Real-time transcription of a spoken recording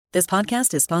This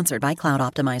podcast is sponsored by Cloud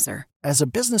Optimizer. As a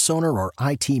business owner or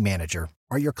IT manager,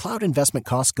 are your cloud investment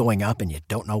costs going up and you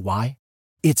don't know why?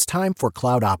 It's time for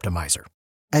Cloud Optimizer.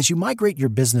 As you migrate your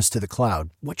business to the cloud,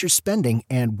 what you're spending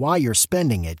and why you're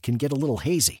spending it can get a little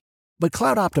hazy. But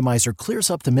Cloud Optimizer clears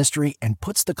up the mystery and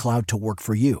puts the cloud to work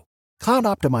for you. Cloud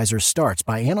Optimizer starts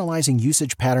by analyzing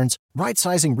usage patterns,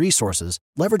 right-sizing resources,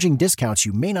 leveraging discounts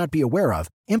you may not be aware of,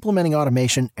 implementing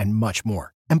automation, and much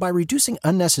more. And by reducing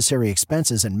unnecessary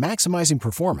expenses and maximizing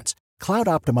performance, Cloud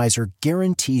Optimizer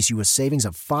guarantees you a savings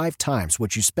of 5 times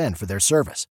what you spend for their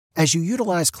service. As you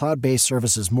utilize cloud-based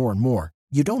services more and more,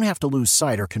 you don't have to lose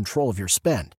sight or control of your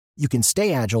spend. You can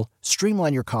stay agile,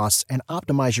 streamline your costs, and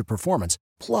optimize your performance,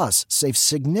 plus save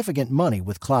significant money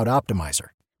with Cloud Optimizer.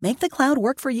 Make the cloud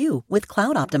work for you with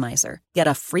Cloud Optimizer. Get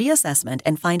a free assessment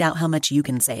and find out how much you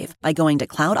can save by going to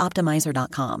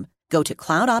cloudoptimizer.com. Go to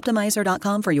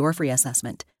cloudoptimizer.com for your free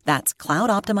assessment. That's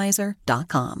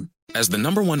cloudoptimizer.com. As the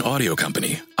 #1 audio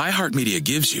company, iHeartMedia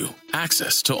gives you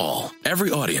access to all.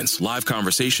 Every audience, live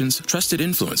conversations, trusted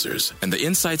influencers, and the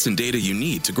insights and data you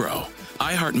need to grow.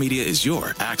 iHeartMedia is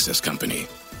your access company.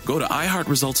 Go to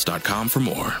iHeartResults.com for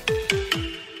more.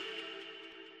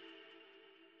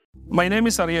 My name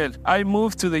is Ariel. I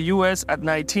moved to the U.S. at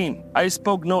 19. I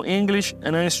spoke no English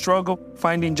and I struggled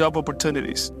finding job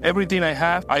opportunities. Everything I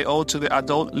have, I owe to the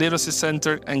Adult Literacy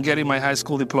Center and getting my high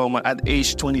school diploma at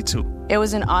age 22. It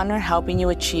was an honor helping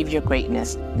you achieve your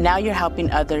greatness. Now you're helping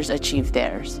others achieve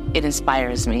theirs. It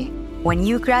inspires me. When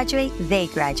you graduate, they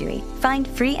graduate. Find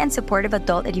free and supportive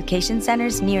adult education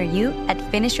centers near you at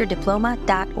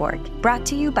finishyourdiploma.org. Brought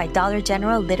to you by Dollar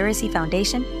General Literacy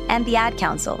Foundation and the Ad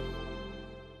Council.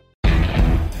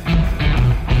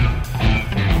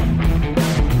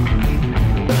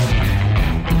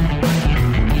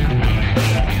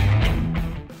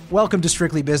 Welcome to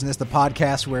Strictly Business, the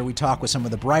podcast where we talk with some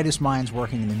of the brightest minds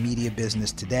working in the media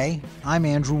business today. I'm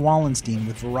Andrew Wallenstein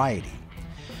with Variety.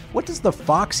 What does the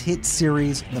Fox hit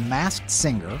series The Masked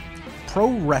Singer, pro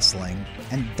wrestling,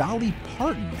 and Dolly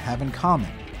Parton have in common?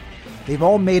 They've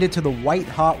all made it to the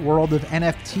white-hot world of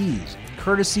NFTs,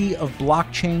 courtesy of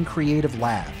Blockchain Creative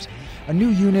Labs, a new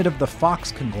unit of the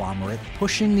Fox conglomerate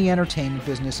pushing the entertainment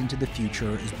business into the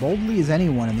future as boldly as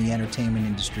anyone in the entertainment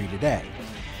industry today.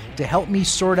 To help me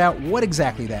sort out what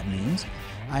exactly that means,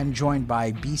 I'm joined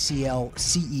by BCL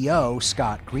CEO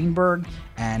Scott Greenberg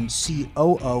and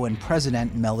COO and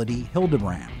President Melody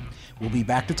Hildebrand. We'll be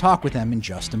back to talk with them in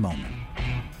just a moment.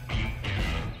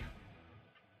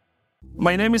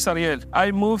 My name is Ariel.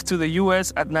 I moved to the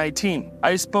U.S. at 19.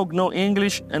 I spoke no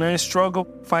English and I struggled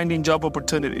finding job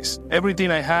opportunities.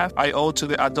 Everything I have, I owe to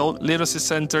the Adult Literacy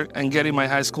Center and getting my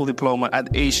high school diploma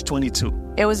at age 22.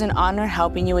 It was an honor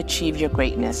helping you achieve your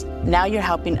greatness. Now you're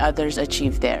helping others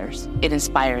achieve theirs. It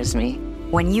inspires me.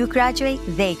 When you graduate,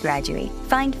 they graduate.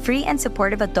 Find free and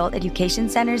supportive adult education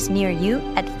centers near you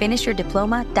at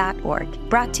finishyourdiploma.org.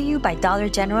 Brought to you by Dollar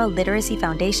General Literacy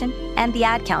Foundation and the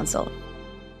Ad Council.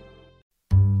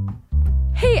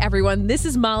 Hey everyone, this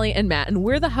is Molly and Matt, and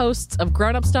we're the hosts of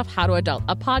Grown Up Stuff How to Adult,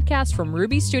 a podcast from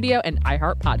Ruby Studio and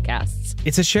iHeart Podcasts.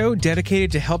 It's a show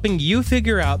dedicated to helping you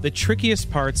figure out the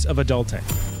trickiest parts of adulting.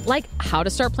 Like how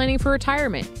to start planning for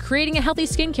retirement, creating a healthy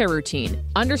skincare routine,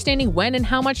 understanding when and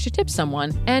how much to tip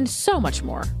someone, and so much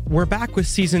more. We're back with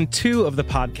season 2 of the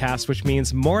podcast, which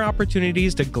means more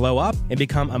opportunities to glow up and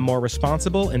become a more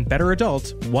responsible and better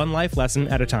adult, one life lesson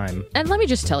at a time. And let me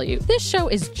just tell you, this show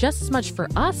is just as much for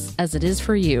us as it is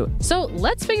for you. So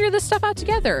let's figure this stuff out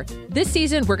together. This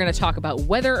season, we're going to talk about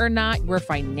whether or not we're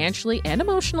financially and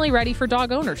emotionally ready for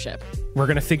dog ownership. We're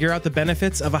going to figure out the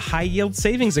benefits of a high-yield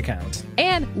savings account.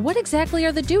 And what exactly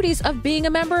are the duties of being a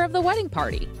member of the wedding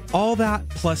party? All that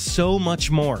plus so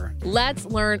much more. Let's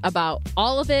learn about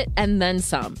all of it and then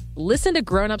some. Listen to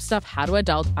Grown Up Stuff How to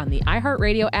Adult on the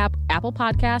iHeartRadio app, Apple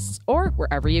Podcasts, or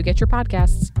wherever you get your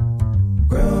podcasts.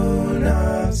 Grown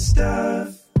Up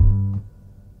Stuff.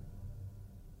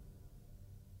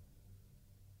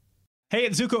 Hey,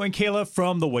 it's Zuko and Kayla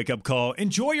from The Wake Up Call.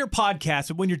 Enjoy your podcast,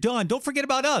 but when you're done, don't forget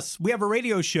about us. We have a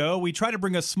radio show. We try to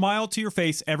bring a smile to your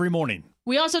face every morning.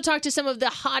 We also talk to some of the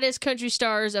hottest country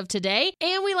stars of today,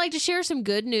 and we like to share some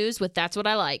good news with That's What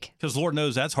I Like. Because Lord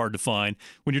knows that's hard to find.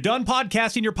 When you're done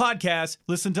podcasting your podcast,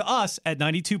 listen to us at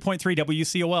 92.3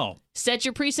 WCOL. Set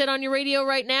your preset on your radio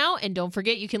right now, and don't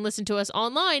forget you can listen to us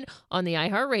online on the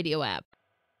iHeartRadio app.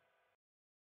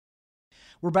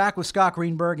 We're back with Scott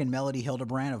Greenberg and Melody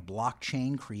Hildebrand of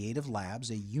Blockchain Creative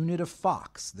Labs, a unit of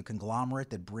Fox, the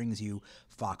conglomerate that brings you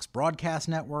Fox Broadcast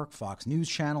Network, Fox News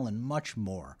Channel, and much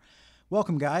more.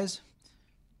 Welcome, guys.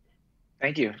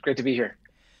 Thank you. It's great to be here.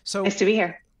 So nice to be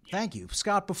here. Thank you.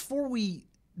 Scott, before we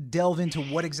delve into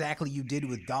what exactly you did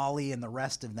with Dolly and the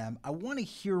rest of them, I want to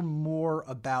hear more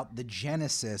about the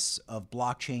genesis of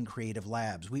Blockchain Creative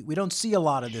Labs. We don't see a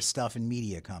lot of this stuff in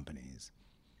media companies.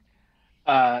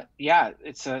 Yeah,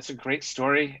 it's a great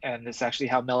story, and it's actually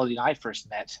how Melody and I first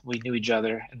met. We knew each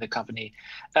other in the company.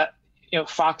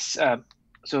 Fox.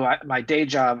 My day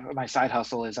job, my side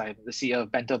hustle, is I'm the CEO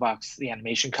of Bento Box, the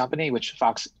animation company, which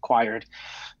Fox acquired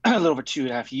a little over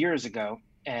 2.5 years ago.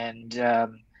 And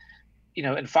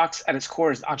and Fox at its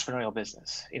core is an entrepreneurial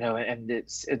business, and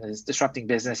it's disrupting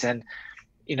business. And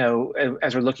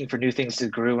as we're looking for new things to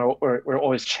grow, we're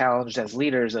always challenged as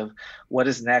leaders of what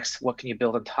is next, what can you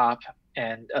build on top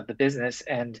of the business.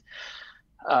 And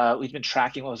we've been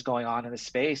tracking what was going on in the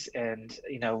space, and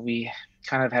we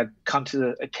kind of had come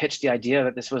to pitch the idea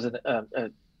that this was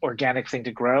an organic thing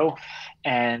to grow,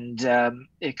 and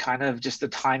it kind of just the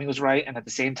timing was right. And at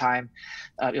the same time,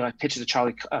 I pitched it to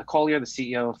Charlie Collier, the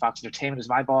CEO of Fox Entertainment, who's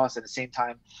my boss. At the same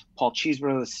time, Paul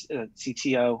Cheeseborough, the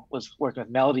CTO, was working with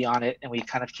Melody on it, and we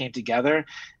kind of came together,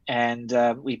 and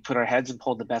we put our heads and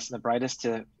pulled the best and the brightest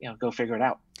to go figure it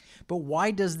out. But why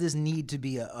does this need to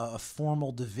be a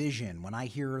formal division? When I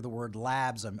hear the word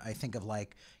labs, I think of a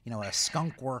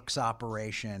Skunk Works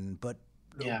operation, but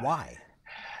why?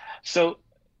 So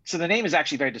the name is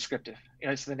actually very descriptive.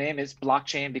 So the name is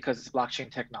blockchain because it's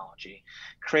blockchain technology.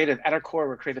 Creative, at our core,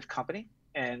 we're a creative company,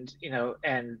 and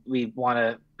we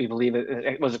believe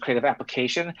it was a creative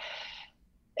application.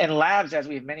 And labs, as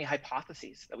we have many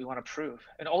hypotheses that we want to prove.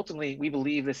 And ultimately, we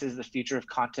believe this is the future of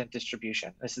content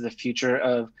distribution. This is the future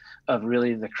of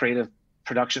really the creative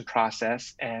production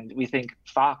process. And we think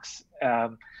Fox,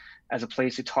 as a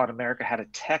place who taught America how to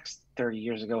text 30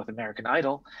 years ago with American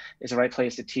Idol, is the right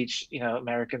place to teach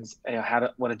Americans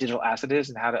what a digital asset is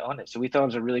and how to own it. So we thought it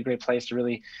was a really great place to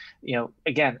really,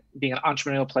 again, being an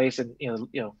entrepreneurial place, and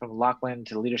from Lachlan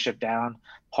to the leadership down,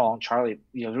 Paul and Charlie,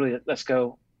 really let's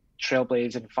go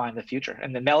trailblaze and find the future.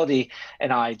 And then Melody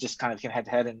and I just kind of came head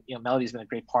to head, and Melody's been a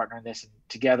great partner in this, and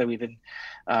together we've been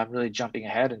really jumping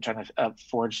ahead and trying to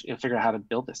figure out how to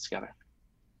build this together.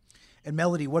 And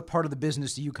Melody, what part of the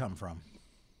business do you come from?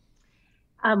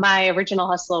 My original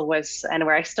hustle was, and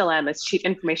where I still am, is Chief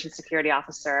Information Security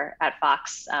Officer at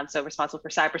Fox, so responsible for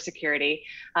cybersecurity,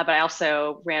 but I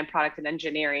also ran product and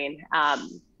engineering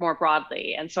more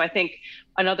broadly. And so I think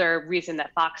another reason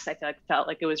that Fox, I felt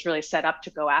like it was really set up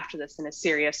to go after this in a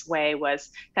serious way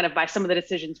was kind of by some of the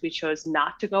decisions we chose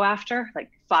not to go after. Like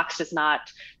Fox is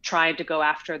not trying to go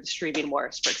after the streaming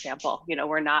wars, for example.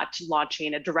 We're not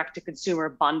launching a direct-to-consumer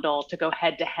bundle to go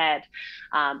head-to-head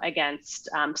against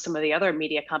some of the other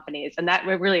media companies. And that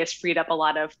really has freed up a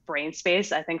lot of brain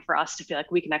space, I think, for us to feel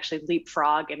like we can actually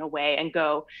leapfrog in a way and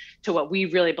go to what we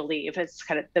really believe is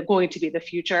kind of going to be the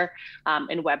future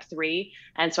in Web3.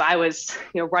 And so I was,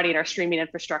 running our streaming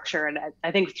infrastructure. And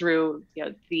I think through,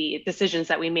 the decisions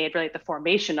that we made really at the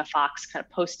formation of Fox, kind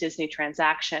of post-Disney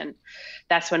transaction,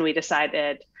 that's when we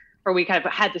decided, or we kind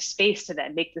of had the space to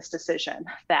then make this decision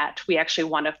that we actually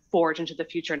want to forge into the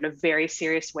future in a very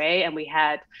serious way. And we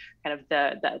had kind of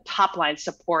the top line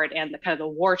support and the kind of the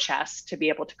war chest to be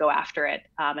able to go after it.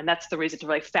 And that's the reason to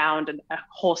really found a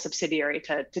whole subsidiary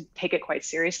to take it quite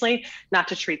seriously, not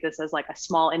to treat this as like a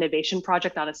small innovation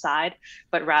project on a side,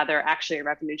 but rather actually a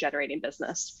revenue generating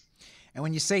business. And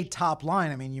when you say top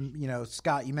line, I mean,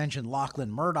 Scott, you mentioned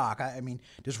Lachlan Murdoch. I mean,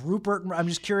 does Rupert, I'm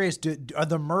just curious, are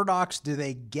the Murdochs, do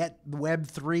they get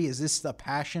Web3? Is this the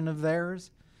passion of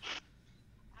theirs?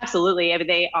 Absolutely. I mean,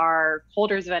 they are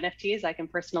holders of NFTs, I can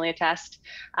personally attest.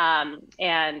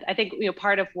 And I think,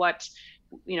 part of what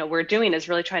we're doing is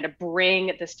really trying to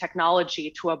bring this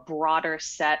technology to a broader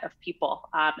set of people.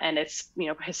 And it's,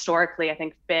 historically, I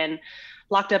think, been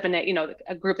locked up in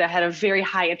a group that had a very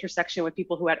high intersection with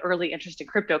people who had early interest in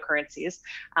cryptocurrencies.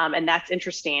 And that's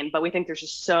interesting, but we think there's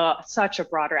just such a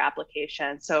broader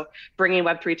application. So bringing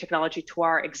Web3 technology to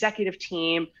our executive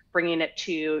team, bringing it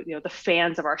to the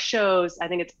fans of our shows, I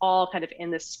think it's all kind of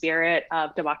in the spirit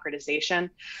of democratization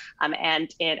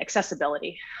and in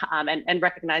accessibility, and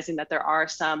recognizing that there are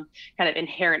some kind of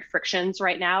inherent frictions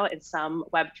right now in some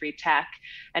Web3 tech.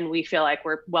 And we feel like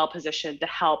we're well positioned to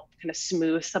help kind of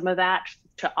smooth some of that,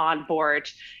 to onboard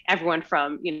everyone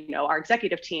from our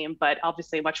executive team, but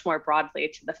obviously much more broadly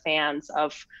to the fans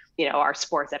of our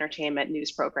sports, entertainment,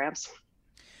 news programs.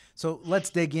 So let's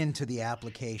dig into the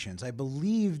applications. I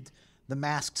believed The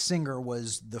Masked Singer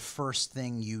was the first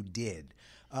thing you did.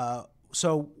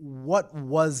 So what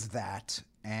was that,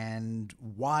 and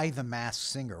why The Masked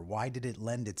Singer? Why did it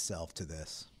lend itself to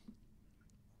this?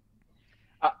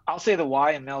 I'll say the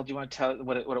why, and Mel, do you want to tell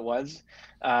what it was?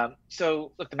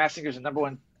 So look, The Masked Singer is the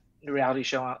 #1 reality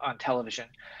show on television.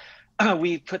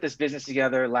 we put this business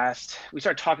together we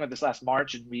started talking about this last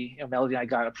March, and Melody and I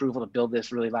got approval to build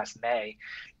this really last May.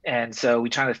 And so we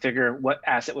tried to figure what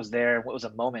asset was there, what was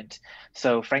a moment.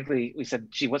 So frankly, we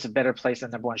said, gee, what's a better place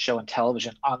than the #1 show on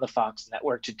television on the Fox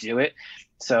network to do it?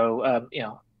 So,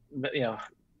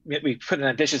 we put an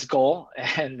ambitious goal,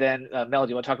 and then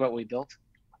Melody, you want to talk about what we built?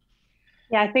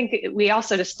 Yeah, I think we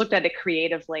also just looked at it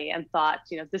creatively and thought,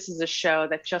 this is a show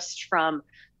that just from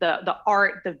the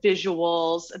art, the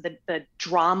visuals, the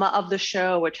drama of the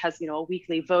show, which has, a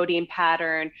weekly voting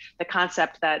pattern, the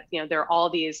concept that, there are all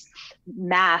these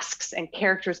masks and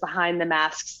characters behind the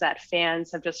masks that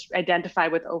fans have just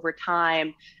identified with over time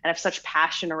and have such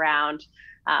passion around.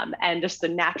 And just the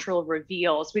natural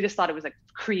reveals, we just thought it was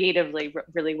creatively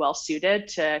really well suited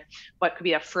to what could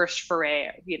be a first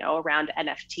foray, around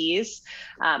NFTs.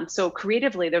 So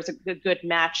creatively, there was a good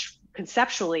match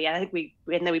conceptually. And I think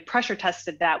we pressure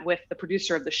tested that with the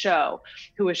producer of the show,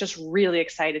 who was just really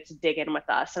excited to dig in with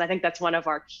us. And I think that's one of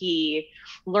our key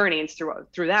learnings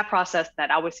through that process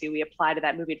that obviously we apply to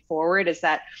that moving forward, is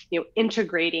that,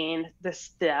 integrating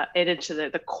it into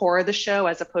the core of the show,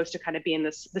 as opposed to kind of being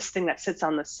this thing that sits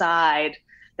on the side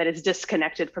that is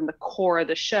disconnected from the core of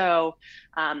the show,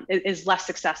 is less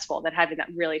successful than having that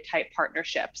really tight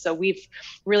partnership. So we've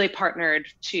really partnered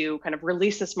to kind of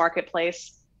release this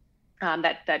marketplace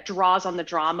that draws on the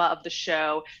drama of the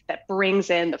show, that brings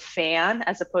in the fan,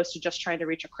 as opposed to just trying to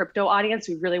reach a crypto audience.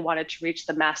 We really wanted to reach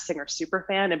the Masked Singer super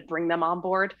fan and bring them on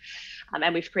board.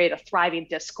 And we've created a thriving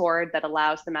Discord that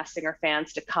allows the Masked Singer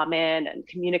fans to come in and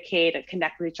communicate and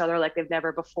connect with each other like they've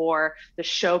never before. The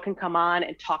show can come on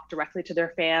and talk directly to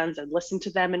their fans and listen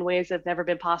to them in ways that have never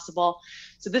been possible.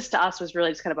 So this to us was really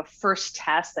just kind of a first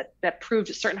test that proved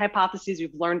certain hypotheses.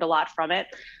 We've learned a lot from it.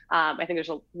 I think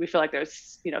we feel like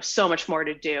there's, so much more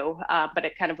to do, but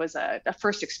it kind of was a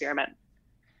first experiment.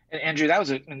 And Andrew,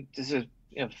 this is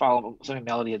follow something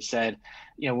Melody had said.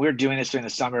 We were doing this during the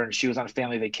summer, and she was on a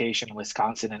family vacation in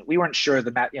Wisconsin, and we weren't sure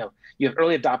you have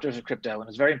early adopters of crypto, and it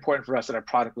was very important for us that our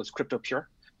product was crypto pure,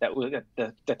 that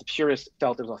the purists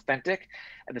felt it was authentic.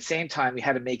 At the same time, we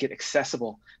had to make it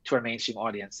accessible to our mainstream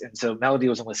audience. And so Melody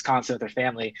was in Wisconsin with her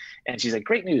family, and she's like,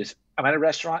 great news. I'm at a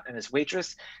restaurant, and this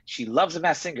waitress, she loves the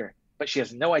Masked Singer, but she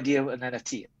has no idea what an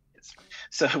NFT is.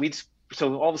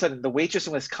 So all of a sudden, the waitress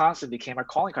in Wisconsin became our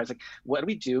calling card. It's like, what do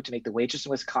we do to make the waitress in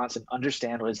Wisconsin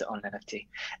understand what it is to own an NFT?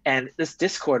 And this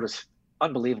Discord was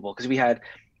unbelievable, because we had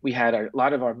a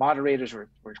lot of our moderators were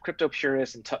crypto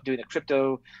purists and doing the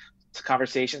crypto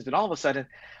conversations, but all of a sudden,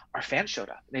 our fans showed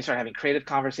up. And they started having creative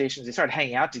conversations. They started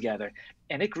hanging out together,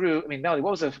 and it grew. I mean, Melody,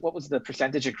 what was the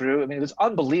percentage it grew? I mean, it was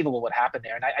unbelievable what happened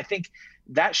there. And I think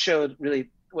that showed really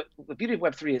what the beauty of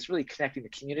Web3 is, really connecting the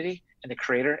community and the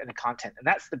creator and the content. And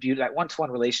that's the beauty. That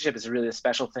one-to-one relationship is really a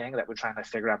special thing that we're trying to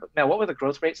figure out. But Mel, what were the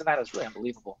growth rates in that? It was really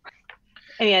unbelievable.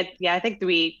 And I think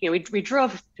we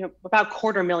drove about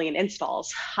 250,000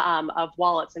 installs of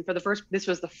wallets. And this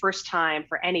was the first time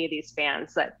for any of these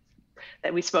fans that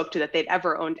we spoke to that they'd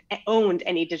ever owned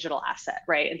any digital asset,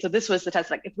 right? And so this was the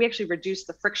test. Like, if we actually reduce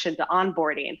the friction to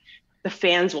onboarding, the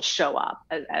fans will show up,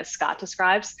 as Scott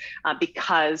describes,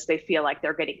 because they feel like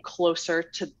they're getting closer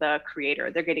to the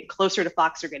creator. They're getting closer to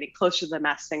Fox. They're getting closer to the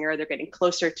Masked Singer. They're getting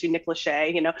closer to Nick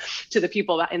Lachey, to the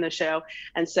people in the show.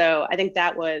 And so I think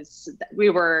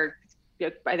we were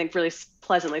really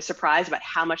pleasantly surprised about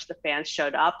how much the fans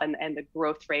showed up, and the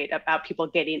growth rate about people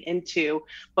getting into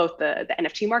both the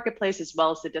NFT marketplace as well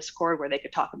as the Discord where they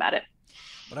could talk about it.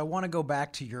 But I want to go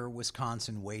back to your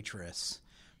Wisconsin waitress,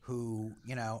 who,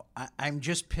 I'm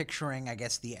just picturing, I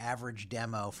guess, the average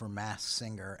demo for Masked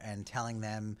Singer and telling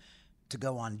them to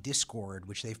go on Discord,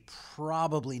 which they've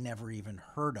probably never even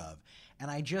heard of. And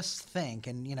I just think,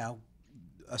 and,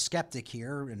 a skeptic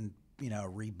here, and,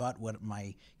 rebut what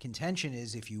my contention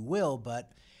is, if you will,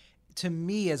 but to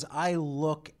me, as I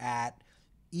look at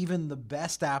even the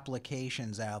best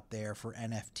applications out there for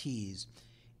NFTs,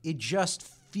 it just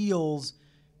feels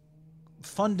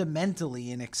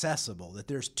fundamentally inaccessible, that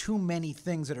there's too many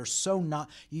things that are so not.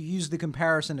 You use the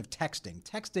comparison of texting.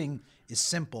 Texting is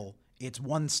simple. It's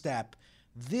one step.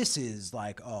 This is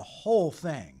like a whole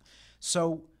thing.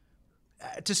 So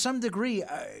to some degree,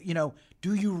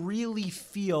 do you really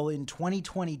feel in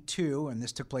 2022, and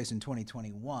this took place in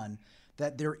 2021,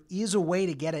 that there is a way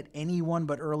to get at anyone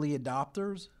but early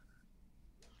adopters?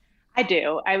 I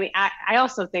do. I mean, I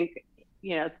also think,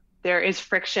 there is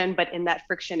friction, but in that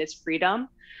friction is freedom.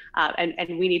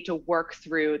 And we need to work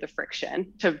through the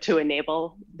friction to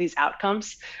enable these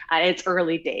outcomes. It's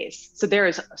early days. So there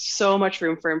is so much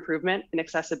room for improvement in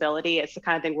accessibility. It's the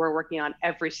kind of thing we're working on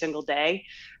every single day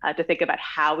to think about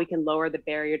how we can lower the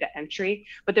barrier to entry.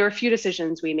 But there were a few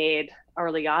decisions we made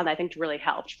early on that I think really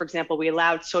helped. For example, we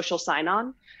allowed social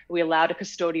sign-on. We allowed a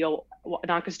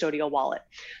non-custodial wallet.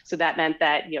 So that meant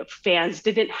that fans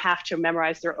didn't have to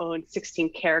memorize their own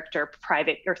 16-character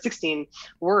private or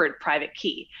 16-word private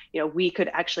key. We could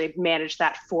actually manage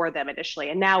that for them initially.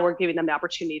 And now we're giving them the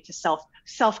opportunity to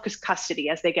self-custody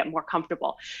as they get more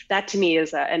comfortable. That to me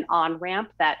is an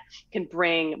on-ramp that can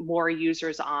bring more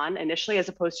users on initially, as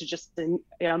opposed to just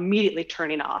immediately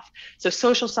turning off. So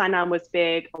social sign-on was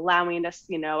big, allowing us,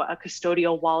 a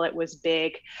custodial wallet was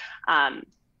big.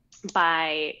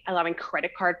 By allowing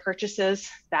credit card purchases,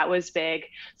 that was big.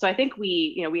 So I think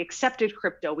we accepted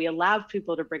crypto. We allowed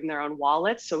people to bring their own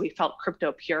wallets. So we felt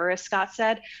crypto pure, as Scott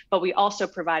said, but we also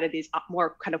provided these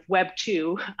more kind of Web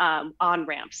 2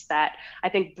 on-ramps that I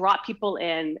think brought people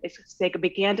in. If they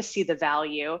began to see the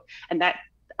value, and that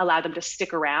allowed them to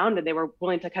stick around, and they were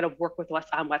willing to kind of work with us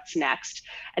on what's next.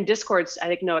 And Discord's, I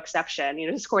think, no exception.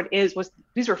 Discord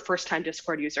these were first-time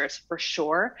Discord users for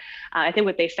sure. I think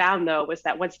what they found though was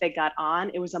that once they got on,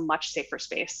 it was a much safer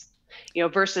space.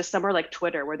 Versus somewhere like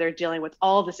Twitter, where they're dealing with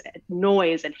all this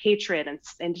noise and hatred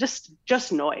and just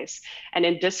noise. And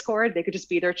in Discord, they could just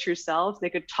be their true selves. They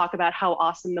could talk about how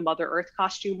awesome the Mother Earth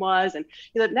costume was. And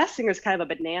Nest Singer is kind of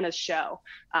a bananas show.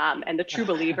 And the true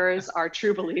believers are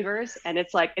true believers. And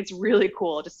it's really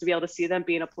cool just to be able to see them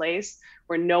be in a place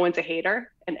where no one's a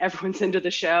hater and everyone's into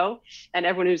the show. And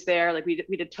everyone who's there, we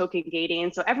did token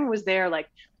gating. So everyone was there,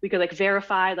 we could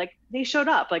verify, they showed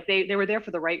up, they were there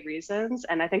for the right reasons.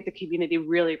 And I think the community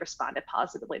really responded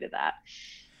positively to that.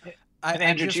 And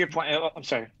Andrew, to your point, I'm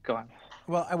sorry, go on.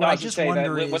 Well, what I just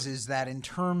wonder is that in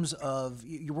terms of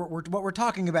what we're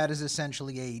talking about is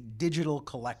essentially a digital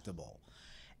collectible,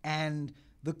 and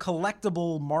the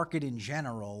collectible market in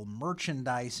general,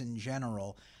 merchandise in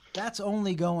general, that's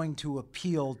only going to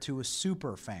appeal to a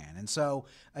super fan. And so,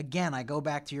 again, I go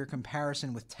back to your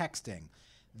comparison with texting.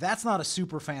 That's not a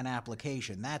super fan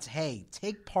application. That's, hey,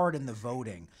 take part in the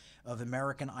voting of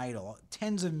American Idol.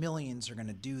 Tens of millions are going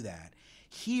to do that.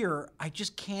 Here, I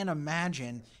just can't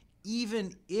imagine,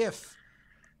 even if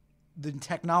the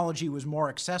technology was more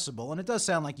accessible, and it does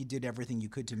sound like you did everything you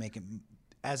could to make it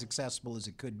as accessible as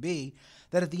it could be,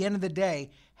 that at the end of the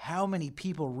day, how many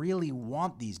people really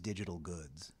want these digital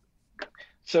goods?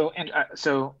 So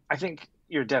I think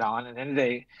you're dead on. At the end of the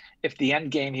day, if the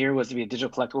end game here was to be a digital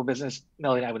collectible business,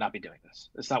 Melody and I would not be doing this.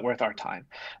 It's not worth our time,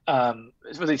 at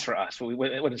least for us.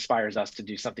 What inspires us to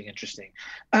do something interesting.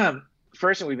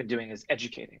 First thing we've been doing is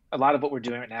educating. A lot of what we're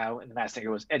doing right now in the Masked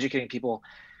Singer was educating people.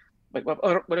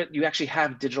 What you actually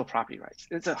have digital property rights.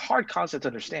 It's a hard concept to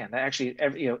understand. That actually,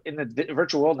 in the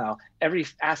virtual world now, every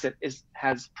asset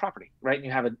has property, right? And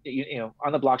you have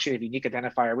on the blockchain, you have a unique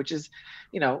identifier, which is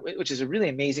a really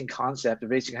amazing concept of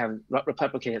basically having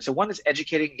replicated. So one is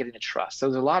educating and getting the trust. So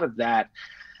there's a lot of that.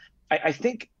 I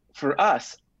think for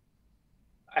us,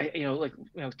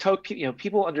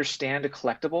 people understand a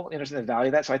collectible, understand the value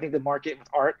of that. So I think the market with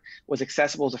art was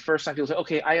accessible. It was the first time people said,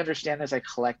 okay, I understand this, I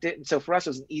collect it. And so for us, it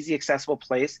was an easy, accessible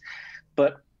place.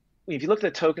 But if you look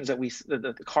at the tokens that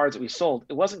the cards that we sold,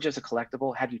 it wasn't just a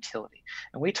collectible, it had utility.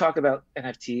 And we talk about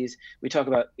NFTs, we talk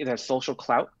about either social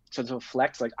clout. So to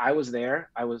flex, I was there,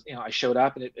 I showed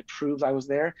up and it proves I was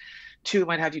there. Two, it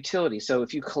might have utility. So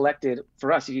if you collected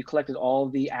all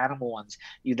the animal ones,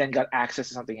 you then got access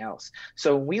to something else.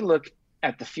 So when we look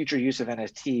at the future use of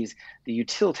NFTs, the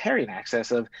utilitarian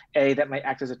access of A, that might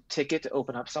act as a ticket to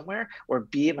open up somewhere, or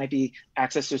B, it might be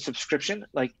access to a subscription,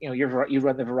 you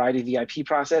run the Variety VIP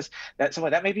process,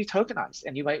 that may be tokenized,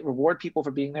 and you might reward people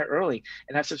for being there early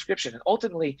and have subscription. And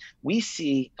ultimately, we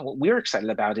see, and what we're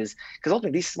excited about is, because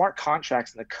ultimately these smart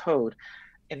contracts and the code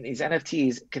and these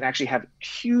NFTs can actually have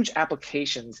huge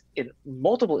applications in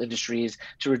multiple industries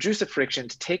to reduce the friction,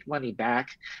 to take money back.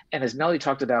 And as Melody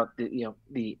talked about,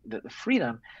 the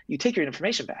freedom, you take your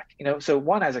information back. So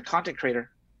one, as a content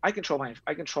creator, I control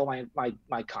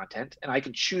my content, and I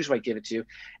can choose who I give it to.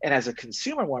 And as a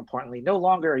consumer, more importantly, no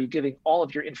longer are you giving all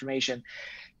of your information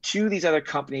to these other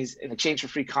companies in exchange for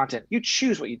free content. You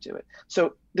choose what you do it.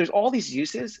 So there's all these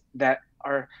uses that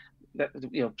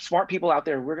smart people out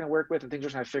there we're going to work with, and things we're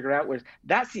trying to figure out. Where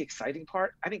that's the exciting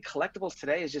part. I think collectibles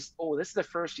today is just, this is the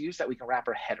first use that we can wrap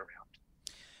our head around.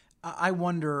 I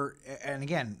wonder, and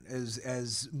again,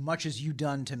 as much as you've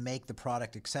done to make the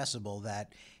product accessible,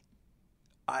 that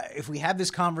if we have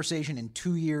this conversation in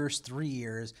 2 years, 3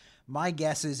 years, my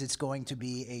guess is it's going to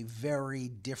be a very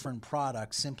different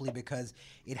product simply because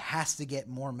it has to get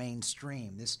more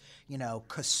mainstream. This,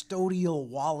 custodial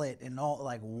wallet and all,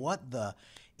 like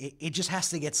it just has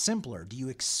to get simpler. Do you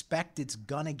expect it's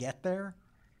gonna get there?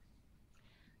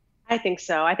 I think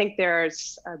so. I think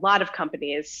there's a lot of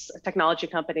companies, technology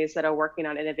companies, that are working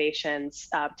on innovations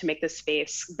to make this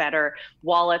space better.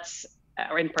 Wallets,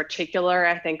 in particular,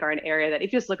 I think are an area that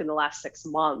if you just look in the last 6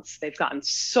 months, they've gotten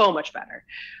so much better.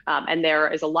 And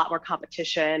there is a lot more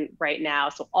competition right now.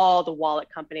 So all the wallet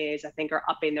companies, I think, are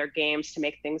upping their games to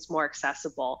make things more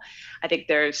accessible. I think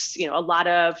there's, a lot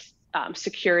of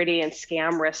security and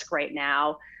scam risk right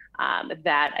now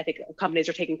that I think companies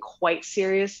are taking quite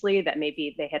seriously that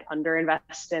maybe they had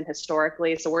underinvested in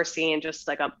historically. So we're seeing just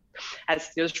like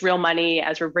as there's real money,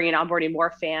 as we're onboarding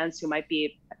more fans who might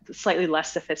be slightly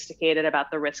less sophisticated about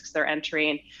the risks they're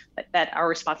entering, that our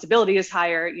responsibility is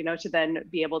higher, to then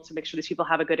be able to make sure these people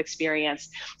have a good experience.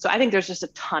 So I think there's just a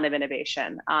ton of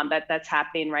innovation that's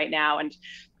happening right now. And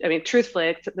I mean,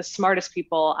 truthfully, the smartest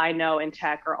people I know in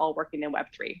tech are all working in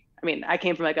Web3. I mean, I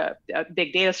came from like a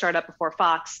big data startup before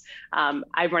Fox.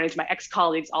 I run into my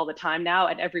ex-colleagues all the time now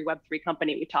at every Web3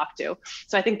 company we talk to.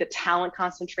 So I think the talent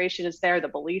concentration is there, the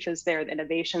belief is there, the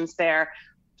innovation's there.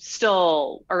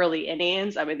 Still early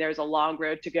innings. I mean, there's a long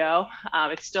road to go.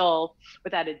 It's still,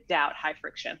 without a doubt, high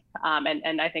friction,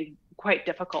 and I think quite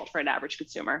difficult for an average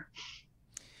consumer.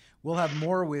 We'll have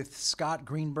more with Scott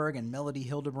Greenberg and Melody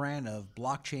Hildebrand of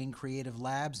Blockchain Creative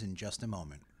Labs in just a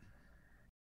moment.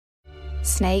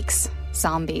 Snakes,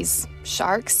 zombies,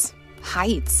 sharks,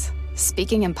 heights,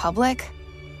 speaking in public.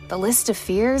 The list of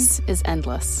fears is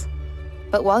endless.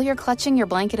 But while you're clutching your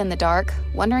blanket in the dark,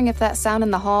 wondering if that sound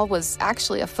in the hall was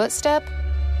actually a footstep,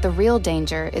 the real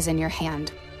danger is in your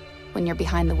hand, when you're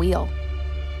behind the wheel.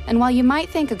 And while you might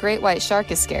think a great white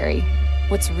shark is scary,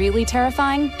 what's really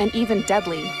terrifying and even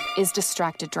deadly is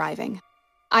distracted driving.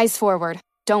 Eyes forward,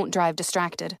 don't drive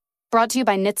distracted. Brought to you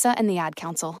by NHTSA and the Ad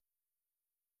Council.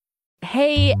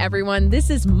 Hey everyone, this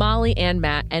is Molly and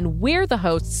Matt, and we're the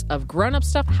hosts of Grown Up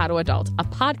Stuff How to Adult, a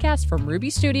podcast from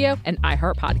Ruby Studio and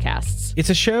iHeart Podcasts.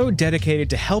 It's a show dedicated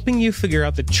to helping you figure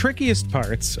out the trickiest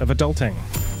parts of adulting.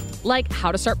 Like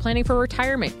how to start planning for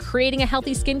retirement, creating a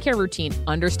healthy skincare routine,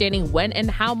 understanding when and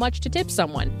how much to tip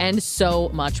someone, and so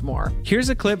much more. Here's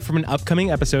a clip from an upcoming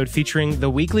episode featuring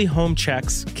the weekly home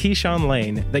checks, Keyshawn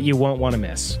Lane, that you won't want to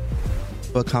miss.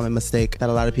 A common mistake that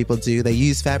a lot of people do, they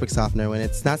use fabric softener when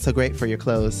it's not so great for your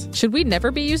clothes. Should we never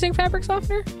be using fabric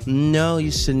softener? No,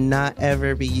 you should not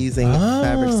ever be using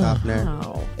fabric softener.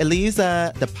 It leaves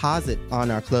a deposit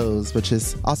on our clothes, which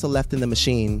is also left in the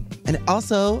machine. And it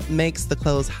also makes the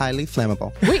clothes highly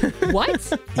flammable. Wait,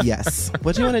 what? Yes.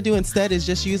 What you want to do instead is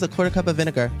just use a 1/4 cup of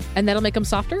vinegar. And that'll make them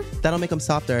softer? That'll make them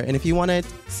softer. And if you wanted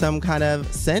some kind of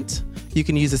scent, you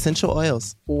can use essential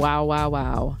oils. Wow, wow,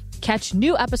 wow. Catch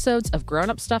new episodes of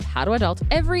Grown Up Stuff How to Adult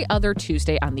every other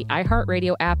Tuesday on the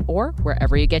iHeartRadio app or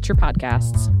wherever you get your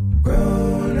podcasts.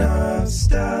 Grown Up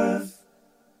Stuff.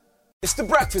 It's The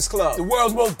Breakfast Club, the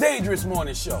world's most dangerous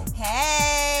morning show.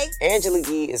 Hey! Angela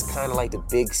Yee is kind of like the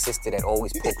big sister that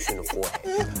always pokes you in the forehead.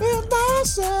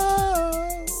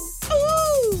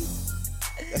 Ooh.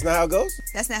 That's not how it goes?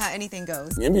 That's not how anything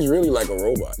goes. Yemi's really like a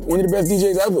robot. One of the best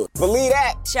DJs ever. Believe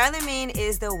that. Charlamagne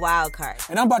is the wild card.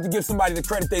 And I'm about to give somebody the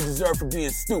credit they deserve for being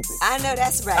stupid. I know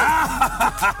that's right.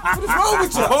 What is wrong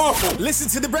with you? Oh. Listen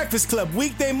to The Breakfast Club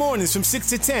weekday mornings from 6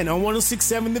 to 10 on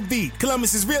 106.7 The Beat.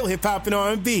 Columbus's real hip-hop and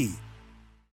R&B.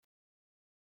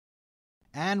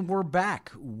 And we're back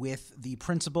with the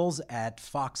principals at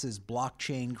Fox's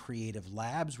Blockchain Creative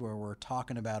Labs, where we're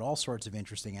talking about all sorts of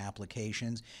interesting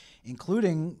applications,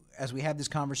 including, as we have this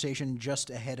conversation just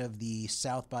ahead of the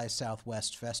South by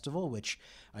Southwest Festival, which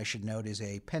I should note is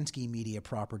a Penske Media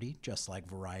property, just like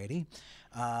Variety.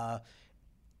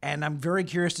 And I'm very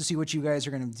curious to see what you guys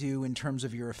are going to do in terms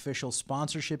of your official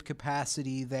sponsorship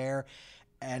capacity there,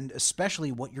 and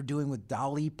especially what you're doing with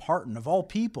Dolly Parton, of all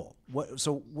people.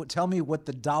 Tell me what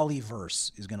the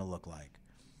Dollyverse is going to look like.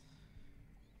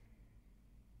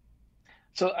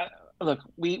 So, look,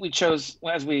 we chose,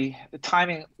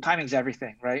 timing's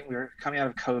everything, right? We were coming out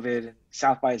of COVID, and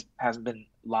South by hasn't been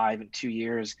live in 2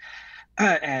 years.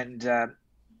 And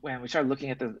when we started looking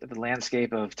at the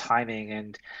landscape of timing,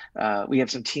 and we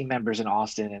have some team members in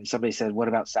Austin, and somebody said, what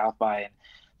about South by? And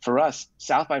for us,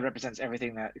 South by represents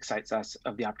everything that excites us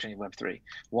of the opportunity of Web3.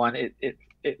 One, it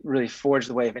really forged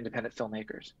the way of independent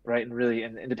filmmakers, right? And really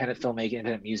independent filmmaking,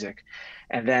 independent music.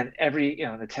 And then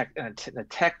the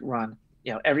tech run,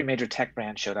 every major tech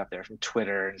brand showed up there, from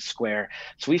Twitter and Square.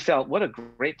 So we felt, what a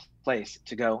great place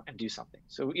to go and do something.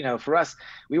 So, for us,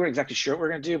 we weren't exactly sure what we were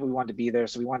going to do, but we wanted to be there.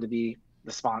 So we wanted to be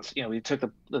the sponsor. We took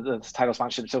the title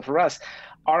sponsorship. So for us,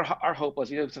 our hope was,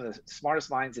 some of the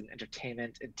smartest minds in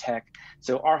entertainment and tech.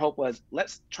 So our hope was,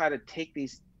 let's try to take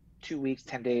these 2 weeks,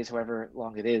 10 days, however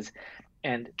long it is,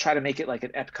 and try to make it like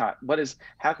an Epcot.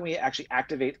 How can we actually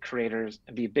activate creators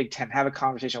and be a Big Ten, have a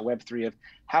conversation on Web3 of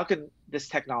how can this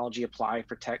technology apply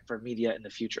for media in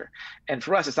the future? And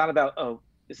for us, it's not about,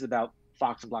 this is about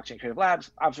Fox and Blockchain Creative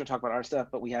Labs. Obviously, we'll talk about our stuff,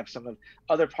 but we have some of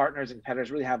other partners and competitors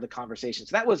really have the conversation.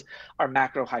 So that was our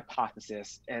macro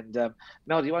hypothesis. And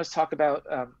Mel, do you want to talk about,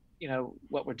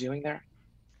 what we're doing there?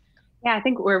 Yeah, I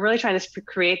think we're really trying to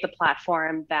create the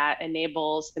platform that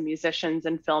enables the musicians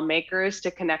and filmmakers to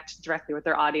connect directly with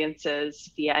their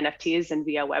audiences via NFTs and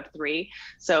via Web3.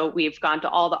 So we've gone to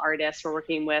all the artists. We're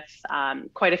working with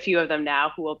quite a few of them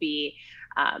now who will be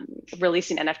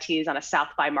releasing NFTs on a South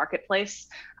by marketplace.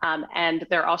 And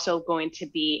they're also going to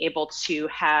be able to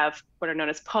have what are known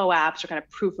as POAPs, or kind of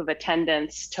proof of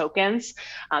attendance tokens,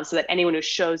 so that anyone who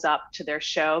shows up to their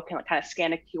show can kind of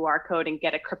scan a QR code and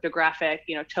get a cryptographic,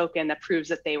 token that proves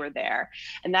that they were there.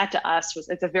 And that to us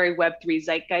it's a very Web3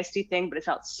 zeitgeisty thing, but it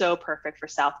felt so perfect for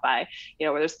South by,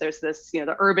 where there's this,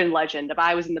 the urban legend of,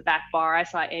 I was in the back bar, I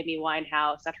saw Amy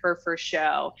Winehouse at her first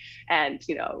show. And,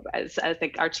 as I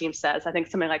think our team says, I think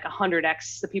something like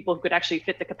 100x the people who could actually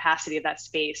fit the capacity of that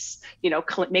space,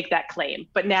 make that claim.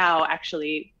 But now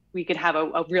actually we could have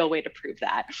a real way to prove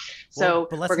that. So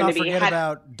but let's not forget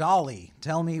about Dolly.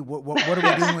 Tell me, what are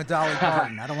we doing with Dolly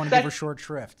Parton? I don't want to give her short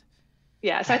shrift.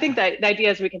 Yeah, so I think that the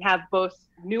idea is we can have both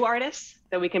new artists,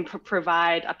 that we can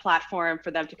provide a platform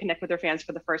for them to connect with their fans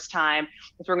for the first time.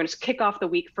 So we're going to kick off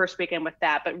the first weekend with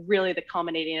that, but really the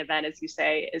culminating event, as you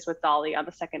say, is with Dolly on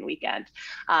the second weekend.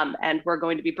 And we're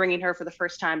going to be bringing her for the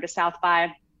first time to South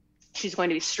by. She's going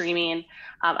to be streaming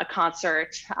a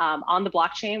concert on the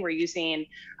blockchain. We're using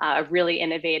a really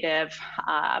innovative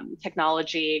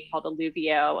technology called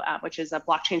Alluvio, which is a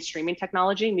blockchain streaming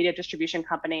technology, media distribution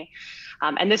company.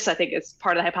 And this, I think, is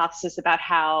part of the hypothesis about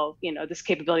how, this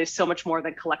capability is so much more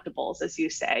than collectibles, as you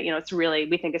say. It's really,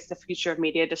 we think it's the future of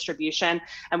media distribution.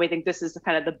 And we think this is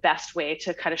the best way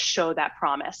to kind of show that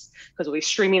promise, because we'll be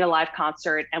streaming a live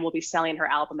concert and we'll be selling her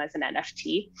album as an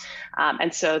NFT.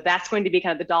 And so that's going to be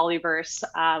kind of the Dollyverse.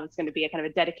 It's going to be a kind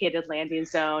of a dedicated landing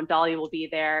zone. Dolly will be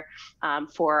there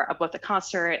for both a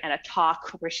concert and a talk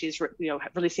where she's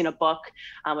releasing a book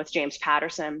with James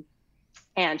Patterson,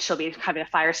 and she'll be having a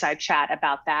fireside chat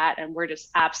about that. And we're just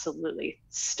absolutely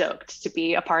stoked to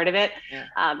be a part of it,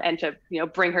 and to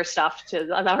bring her stuff, to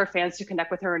allow her fans to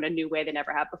connect with her in a new way they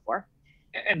never have before.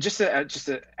 And just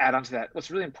to add on to that,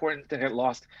 what's really important to get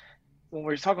lost when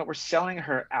we're talking about, we're selling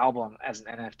her album as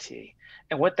an NFT,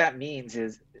 and what that means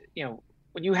is,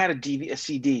 when you had a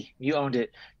CD, you owned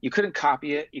it. You couldn't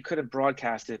copy it, you couldn't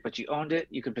broadcast it, but you owned it.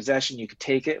 You could possession, you could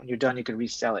take it. When you're done, you could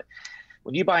resell it.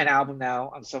 When you buy an album now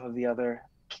on some of the other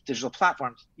digital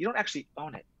platforms, you don't actually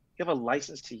own it. You have a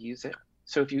license to use it.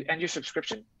 So if you end your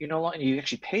subscription, you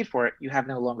actually paid for it, you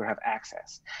no longer have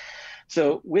access.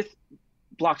 So with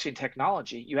blockchain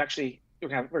technology, we're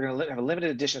going to have a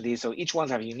limited edition of these. So each one's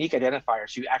have a unique identifier.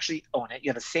 So you actually own it. You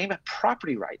have the same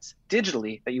property rights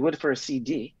digitally that you would for a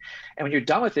CD. And when you're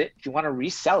done with it, if you want to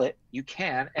resell it, you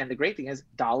can. And the great thing is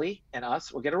Dolly and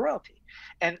us will get a royalty.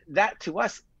 And that, to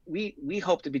us, we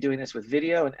hope to be doing this with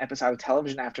video and episodic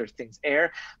television after things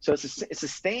air. So it's the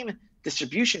same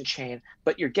distribution chain,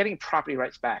 but you're getting property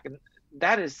rights back. And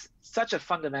that is such a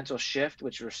fundamental shift,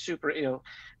 which we're super,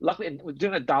 luckily we're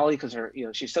doing a Dolly because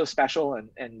she's so special.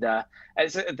 And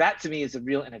that to me is a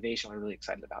real innovation we're really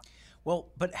excited about. Well,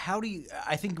 but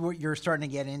I think what you're starting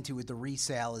to get into with the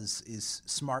resale is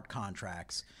smart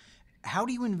contracts. How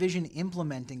do you envision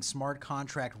implementing smart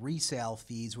contract resale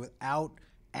fees without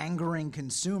angering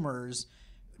consumers,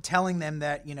 telling them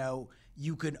that,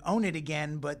 you could own it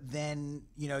again, but then,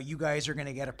 you guys are going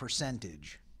to get a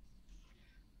percentage?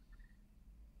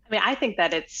 I mean, I think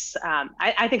that it's,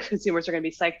 I think consumers are going to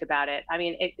be psyched about it. I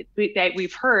mean,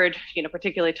 we've heard,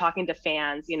 particularly talking to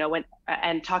fans,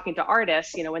 and talking to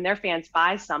artists, when their fans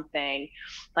buy something,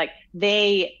 like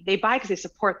they buy because they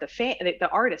support the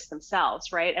artists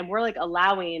themselves, right? And we're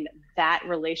allowing that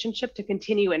relationship to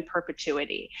continue in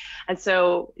perpetuity. And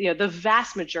so, the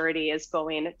vast majority is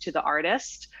going to the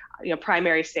artist.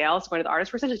 Primary sales going to the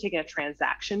artist. We're essentially taking a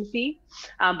transaction fee,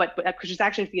 but a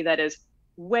transaction fee that is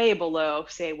way below,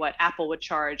 say, what Apple would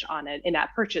charge on an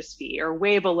in-app purchase fee, or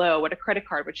way below what a credit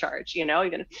card would charge,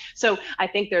 even. So I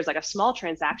think there's a small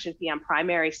transaction fee on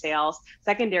primary sales.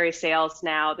 Secondary sales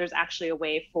now, there's actually a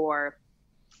way for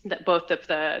both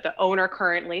the owner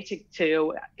currently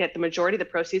to get the majority of the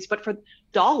proceeds, but for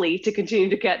Dolly to continue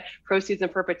to get proceeds in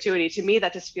perpetuity. To me,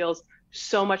 that just feels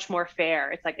so much more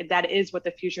fair. It's like that is what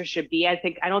the future should be. I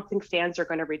don't think fans are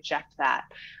going to reject that.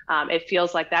 It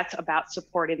feels like that's about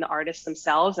supporting the artists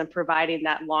themselves and providing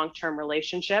that long-term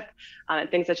relationship, and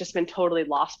things that's just been totally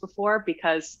lost before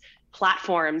because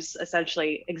platforms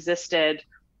essentially existed,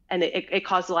 and it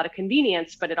caused a lot of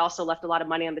convenience, but it also left a lot of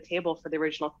money on the table for the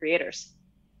original creators.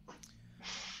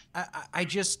 I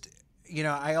just,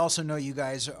 I also know you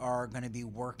guys are going to be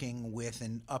working with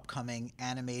an upcoming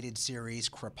animated series,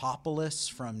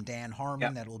 Crepopolis, from Dan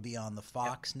Harmon, that will be on the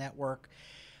Fox network.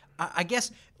 I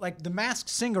guess, like The Masked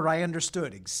Singer, I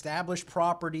understood. Established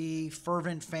property,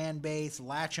 fervent fan base,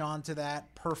 latch on to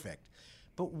that, perfect.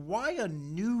 But why a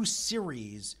new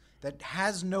series that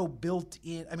has no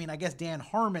built-in... I mean, I guess Dan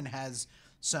Harmon has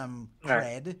some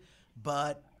cred,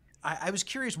 but I was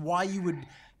curious why you would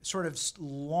sort of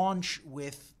launch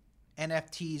with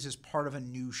NFTs as part of a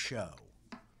new show.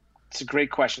 It's a great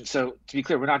question. So to be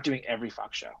clear, we're not doing every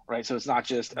Fox show, right? So it's not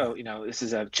just, this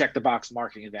is a check the box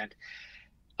marketing event.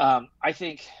 I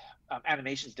think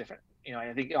animation is different.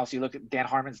 I think also you look at Dan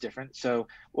Harmon's different. So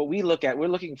what we look at, we're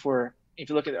looking for, if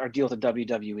you look at our deal with the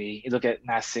WWE, you look at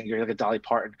Masked Singer, you look at Dolly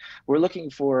Parton, we're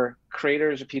looking for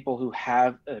creators or people who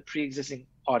have a pre-existing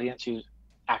audience who's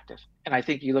active. And I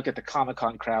think you look at the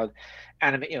Comic-Con crowd,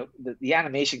 the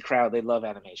animation crowd, they love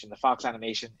animation. The Fox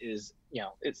animation is,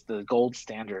 it's the gold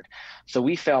standard. So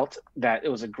we felt that it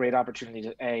was a great opportunity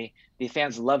to, the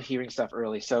fans love hearing stuff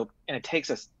early. And it takes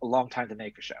us a long time to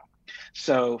make a show.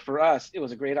 So for us, it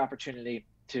was a great opportunity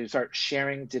to start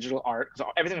sharing digital art. So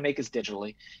everything we make is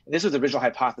digitally. And this was the original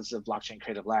hypothesis of Blockchain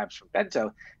Creative Labs from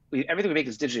Bento. Everything we make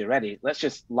is digitally ready. Let's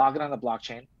just log it on the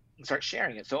blockchain and start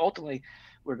sharing it. So ultimately,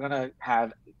 we're going to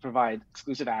provide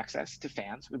exclusive access to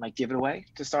fans. We might give it away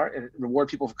to start and reward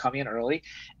people for coming in early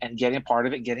and getting a part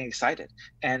of it, getting excited.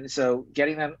 And so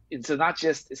getting them, and so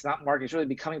it's not marketing, it's really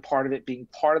becoming part of it, being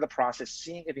part of the process,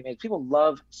 seeing if you make, people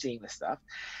love seeing this stuff.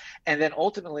 And then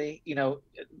ultimately,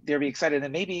 they'll be excited.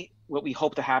 And maybe what we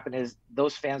hope to happen is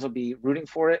those fans will be rooting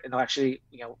for it and they'll actually,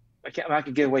 I'm not going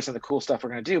to give away some of the cool stuff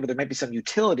we're going to do, but there might be some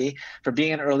utility for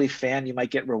being an early fan. You might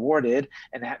get rewarded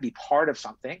and be part of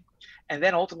something. And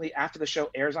then ultimately, after the show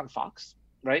airs on Fox,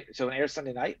 right? So it airs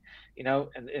Sunday night,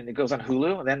 and it goes on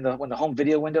Hulu. And then when the home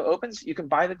video window opens, you can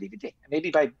buy the DVD. And maybe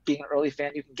by being an early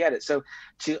fan, you can get it. So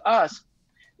to us,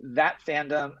 that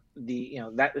fandom,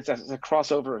 it's a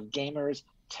crossover of gamers,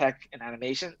 tech, and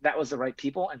animation. That was the right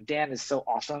people. And Dan is so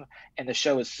awesome, and the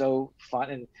show is so fun.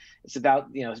 And it's about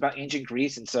ancient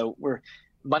Greece, and so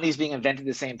money's being invented at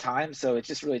the same time. So it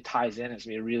just really ties in. It's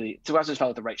to us, just felt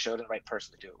like the right show and the right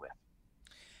person to do it with.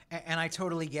 And I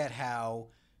totally get how,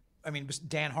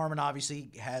 Dan Harmon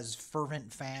obviously has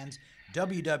fervent fans.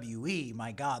 WWE,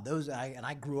 my God,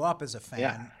 I grew up as a fan.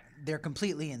 Yeah. They're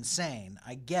completely insane.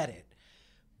 I get it.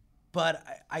 But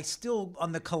I still,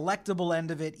 on the collectible end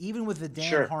of it, even with the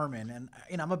Dan Harmon,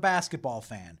 and I'm a basketball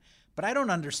fan, but I don't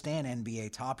understand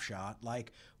NBA Top Shot.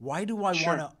 Like, why do I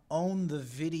want to own the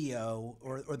video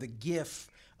or the GIF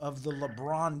of the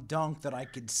LeBron dunk that I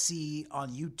could see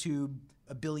on YouTube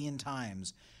a billion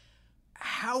times?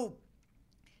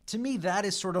 To me, that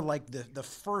is sort of like the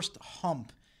first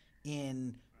hump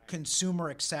in consumer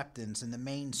acceptance and the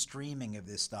mainstreaming of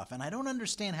this stuff. And I don't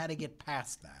understand how to get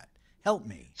past that. Help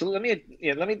me. So let me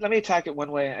attack it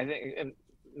one way. I think, and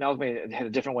Mel may have had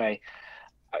a different way.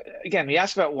 Again, we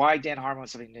asked about why Dan Harmon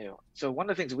was something new. So one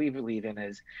of the things we believe in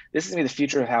is this is going to be the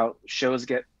future of how shows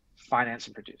get financed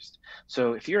and produced.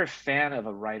 So if you're a fan of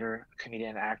a writer,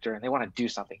 comedian, actor, and they want to do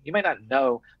something, you might not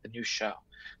know the new show,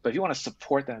 but if you want to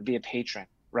support them and be a patron,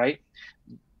 right?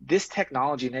 This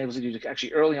technology enables you to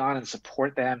actually early on and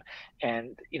support them.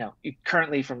 And, you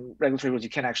currently from regulatory rules, you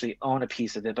can't actually own a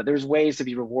piece of it, but there's ways to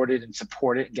be rewarded and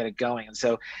support it and get it going. And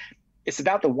so it's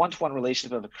about the one-to-one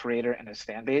relationship of a creator and his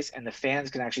fan base, and the fans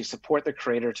can actually support the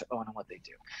creator to own what they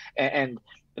do. And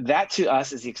that to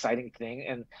us is the exciting thing.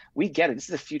 And we get it. This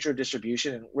is the future of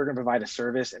distribution, and we're going to provide a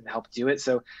service and help do it.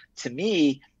 So to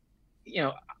me,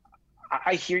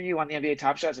 I hear you on the NBA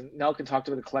Top Shots, and Mel can talk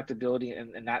to the collectability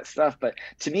and that stuff. But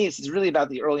to me, it's really about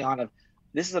the early on of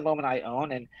this is a moment I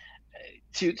own. And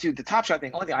to the Top Shot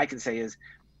thing, only thing I can say is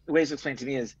the ways to explain to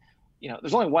me is,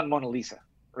 there's only one Mona Lisa,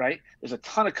 right? There's a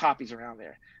ton of copies around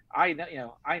there. I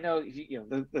know,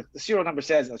 the serial number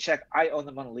says, check, I own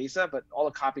the Mona Lisa, but all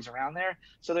the copies around there.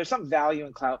 So there's some value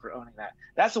and clout for owning that.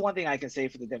 That's the one thing I can say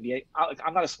for the WNBA.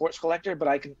 I'm not a sports collector, but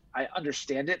I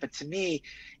understand it. But to me,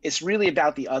 it's really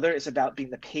about the other. It's about being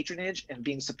the patronage and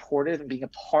being supportive and being a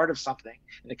part of something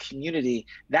in a community.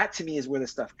 That to me is where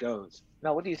this stuff goes.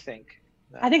 Mel, what do you think?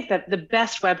 I think that the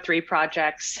best Web3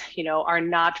 projects, are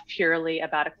not purely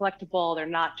about a collectible. They're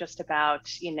not just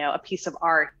about, a piece of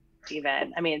art.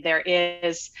 Even, I mean, there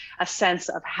is a sense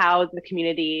of how the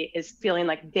community is feeling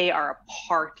like they are a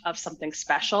part of something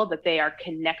special, that they are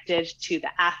connected to the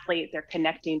athlete, they're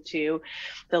connecting to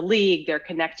the league, they're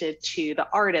connected to the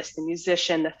artist, the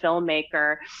musician, the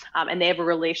filmmaker, and they have a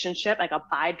relationship, like a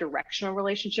bi-directional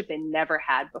relationship they never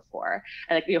had before.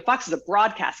 And Fox is a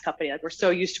broadcast company, like we're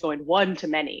so used to going one to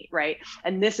many, right?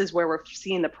 And this is where we're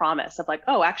seeing the promise of like,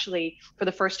 oh, actually, for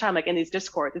the first time, like in these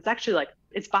Discords, it's actually like,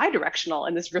 it's bi-directional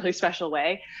in this really special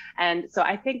way. And so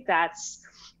I think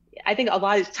a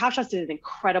lot of Top Shots did an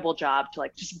incredible job to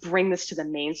like just bring this to the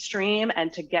mainstream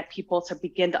and to get people to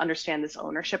begin to understand this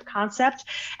ownership concept.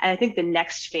 And I think the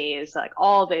next phase, like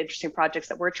all the interesting projects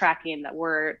that we're tracking, that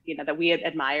that we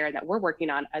admire and that we're working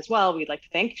on as well, we'd like to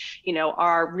think,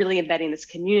 are really embedding this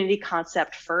community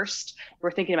concept first.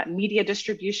 We're thinking about media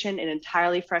distribution in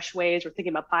entirely fresh ways. We're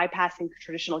thinking about bypassing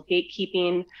traditional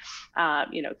gatekeeping,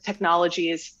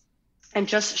 technologies, and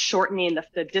just shortening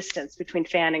the distance between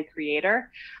fan and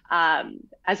creator,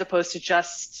 as opposed to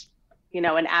just,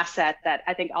 an asset that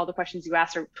I think all the questions you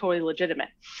asked are totally legitimate.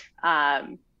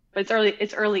 But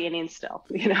it's early innings still,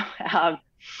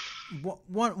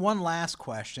 One last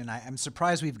question. I'm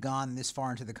surprised we've gone this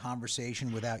far into the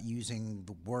conversation without using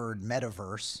the word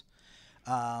metaverse.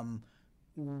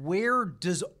 Where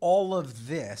does all of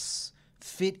this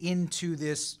fit into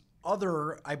this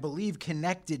other, I believe,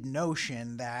 connected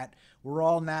notion that we're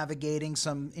all navigating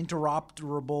some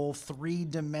interoperable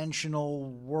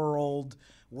three-dimensional world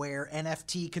where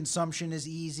NFT consumption is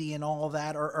easy and all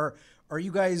that? Or are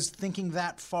you guys thinking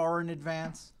that far in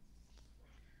advance?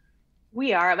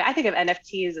 We are. I think of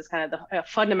NFTs as kind of the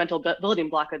fundamental building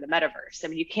block of the metaverse. I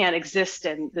mean, you can't exist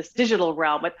in this digital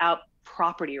realm without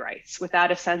property rights,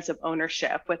 without a sense of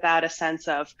ownership, without a sense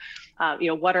of,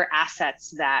 what are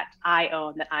assets that I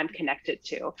own that I'm connected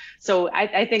to. So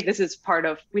I think this is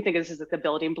we think this is the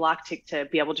building block to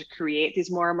be able to create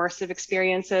these more immersive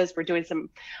experiences. We're doing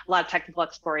a lot of technical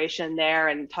exploration there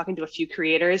and talking to a few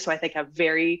creators who I think have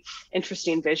very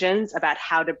interesting visions about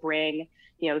how to bring,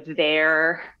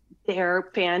 their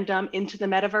fandom into the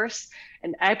metaverse.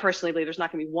 And I personally believe there's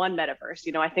not going to be one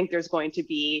metaverse. I think there's going to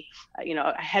be,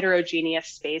 a heterogeneous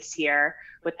space here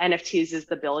with NFTs as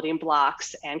the building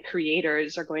blocks, and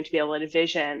creators are going to be able to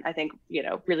envision, I think,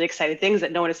 really exciting things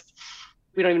that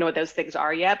we don't even know what those things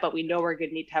are yet, but we know we're going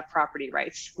to need to have property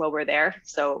rights while we're there.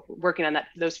 So working on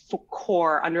those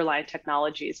core underlying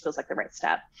technologies feels like the right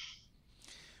step.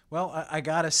 Well, I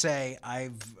gotta say,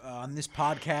 I've on this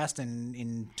podcast and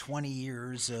in 20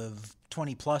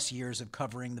 plus years of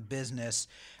covering the business,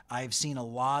 I've seen a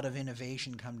lot of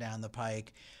innovation come down the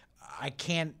pike. I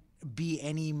can't be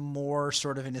any more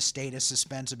sort of in a state of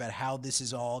suspense about how this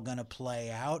is all going to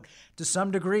play out. To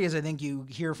some degree, as I think you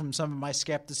hear from some of my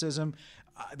skepticism,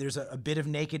 there's a bit of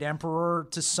naked emperor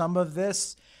to some of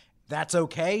this. That's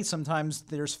okay. Sometimes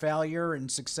there's failure and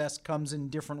success comes in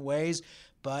different ways.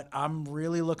 But I'm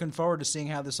really looking forward to seeing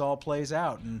how this all plays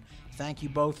out. And thank you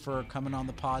both for coming on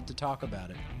the pod to talk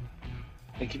about it.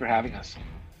 Thank you for having us.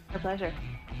 Our pleasure.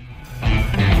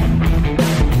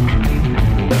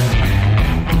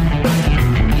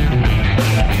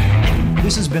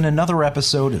 This has been another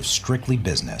episode of Strictly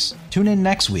Business. Tune in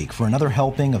next week for another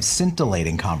helping of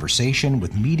scintillating conversation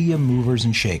with media movers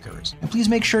and shakers. And please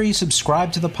make sure you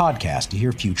subscribe to the podcast to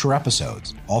hear future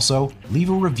episodes. Also, leave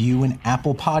a review in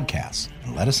Apple Podcasts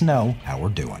and let us know how we're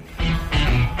doing.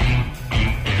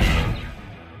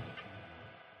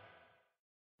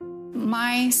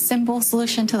 My simple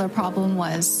solution to the problem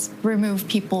was remove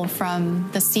people from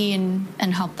the scene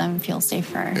and help them feel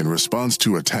safer. In response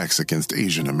to attacks against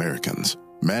Asian Americans,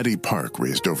 Maddie Park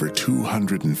raised over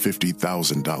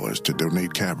 $250,000 to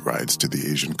donate cab rides to the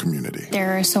Asian community.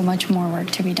 There is so much more work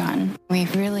to be done. We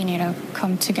really need to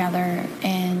come together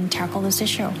and tackle this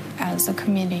issue as a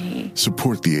community.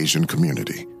 Support the Asian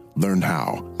community. Learn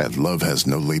how at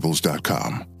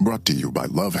lovehasnolabels.com. Brought to you by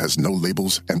Love Has No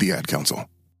Labels and the Ad Council.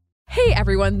 Hey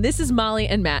everyone, this is Molly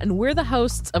and Matt, and we're the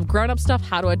hosts of Grown Up Stuff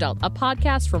How to Adult, a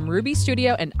podcast from Ruby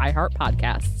Studio and iHeart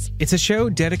Podcasts. It's a show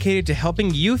dedicated to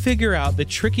helping you figure out the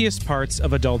trickiest parts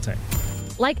of adulting.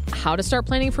 like how to start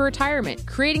planning for retirement,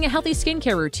 creating a healthy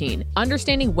skincare routine,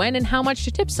 understanding when and how much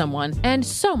to tip someone, and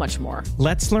so much more.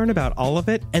 Let's learn about all of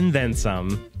it and then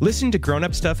some. Listen to Grown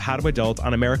Up Stuff How to Adult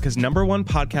on America's #1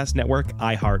 podcast network,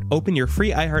 iHeart. Open your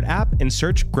free iHeart app and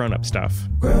search Grown Up Stuff.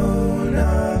 Grown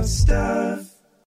Up Stuff.